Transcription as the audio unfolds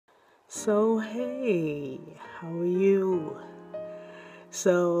So hey, how are you?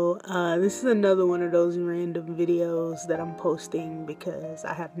 This is another one of those random videos that I'm posting because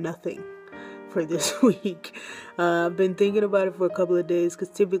I have nothing for this week. I've been thinking about it for a couple of days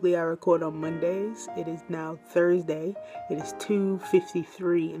because typically I record on Mondays. It is now Thursday. It is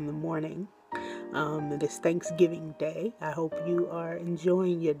 2:53 in the morning. It is Thanksgiving Day. I hope you are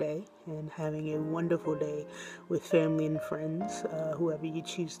enjoying your day and having a wonderful day with family and friends, whoever you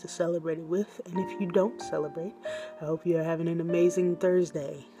choose to celebrate it with. And if you don't celebrate, I hope you are having an amazing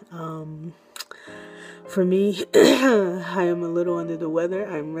Thursday. For me, I am a little under the weather.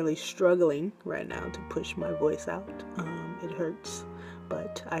 I'm really struggling right now to push my voice out. It hurts,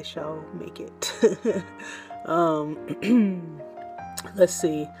 but I shall make it. Let's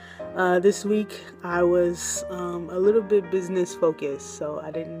see. This week I was a little bit business focused, so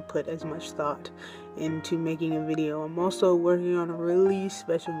I didn't put as much thought into making a video. I'm also working on a really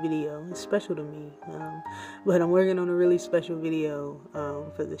special video. It's special to me, but I'm working on a really special video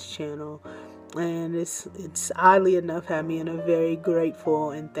for this channel, and it's oddly enough had me in a very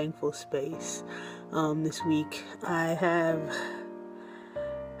grateful and thankful space. This week I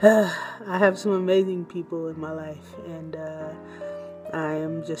have some amazing people in my life, and I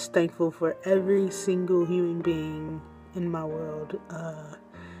am just thankful for every single human being in my world.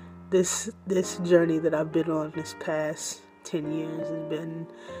 This journey that I've been on this past 10 years has been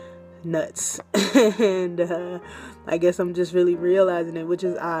nuts. And I guess I'm just really realizing it, which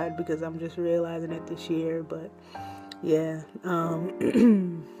is odd because I'm just realizing it this year. But yeah.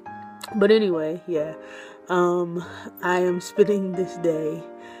 But anyway, yeah. I am spending this day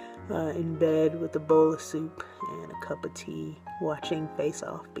in bed with a bowl of soup and a cup of tea, watching Face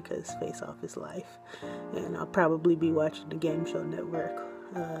Off because Face Off is life. And I'll probably be watching the Game Show Network,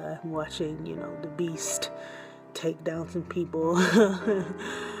 watching, the Beast take down some people.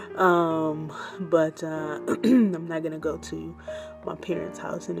 But I'm not gonna go to my parents'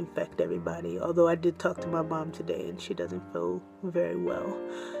 house and infect everybody. Although I did talk to my mom today and she doesn't feel very well.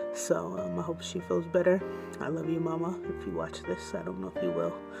 So I hope she feels better. I love you, Mama. If you watch this, I don't know if you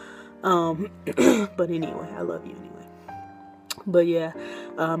will. But anyway, I love you anyway. But yeah,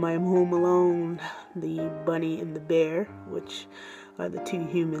 I am home alone. The bunny and the bear, which are the two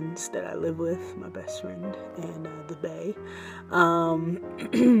humans that I live with, my best friend and the bae.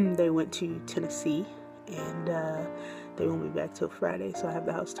 They went to Tennessee, and they won't be back till Friday, so I have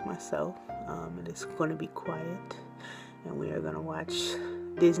the house to myself. And it's going to be quiet, and we are going to watch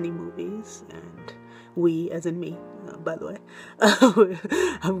Disney movies, and we, as in me, by the way,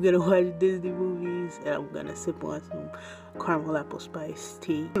 I'm gonna watch Disney movies, and I'm gonna sip on some caramel apple spice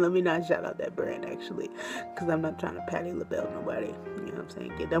tea. Let me not shout out that brand, actually, because I'm not trying to Patty LaBelle nobody. You know what I'm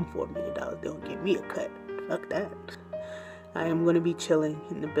saying? Get them $4 million, they don't give me a cut. Fuck that. I am gonna be chilling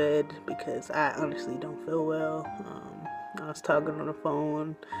in the bed because I honestly don't feel well. I was talking on the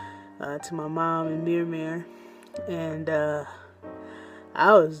phone to my mom in Miramar, and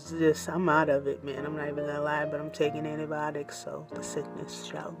I'm out of it, man. I'm not even gonna lie, but I'm taking antibiotics, so the sickness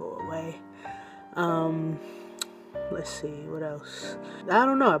shall go away. Let's see, what else? I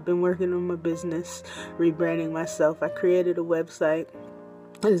don't know. I've been working on my business, rebranding myself. I created a website.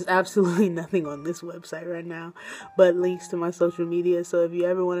 There's absolutely nothing on this website right now, but links to my social media. So if you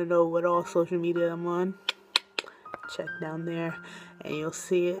ever want to know what all social media I'm on, check down there and you'll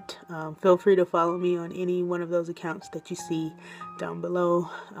see it. Feel free to follow me on any one of those accounts that you see down below.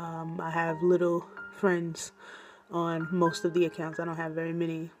 I have little friends on most of the accounts. I don't have very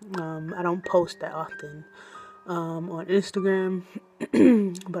many. I don't post that often on Instagram,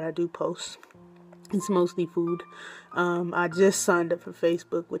 but I do post. It's mostly food. I just signed up for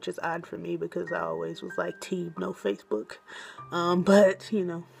Facebook, which is odd for me because I always was like team no Facebook. But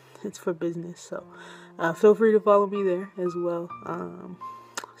it's for business, so feel free to follow me there as well.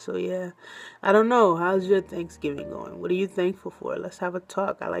 So yeah, I don't know. How's your Thanksgiving going? What are you thankful for? Let's have a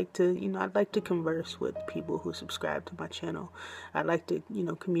talk. I'd like to converse with people who subscribe to my channel. I'd like to,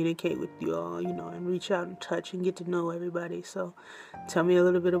 communicate with you all, and reach out and touch and get to know everybody. So tell me a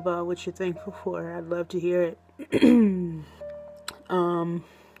little bit about what you're thankful for. I'd love to hear it.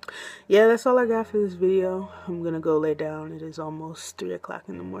 Yeah, that's all I got for this video. I'm gonna go lay down. It is almost 3 o'clock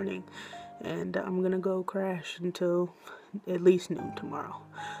in the morning, and I'm gonna go crash until at least noon tomorrow.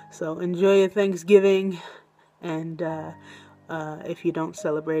 So enjoy your Thanksgiving, and if you don't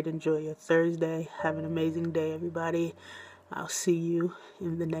celebrate, enjoy your Thursday. Have an amazing day, everybody. I'll see you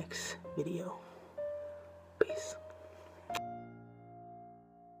in the next video. Peace.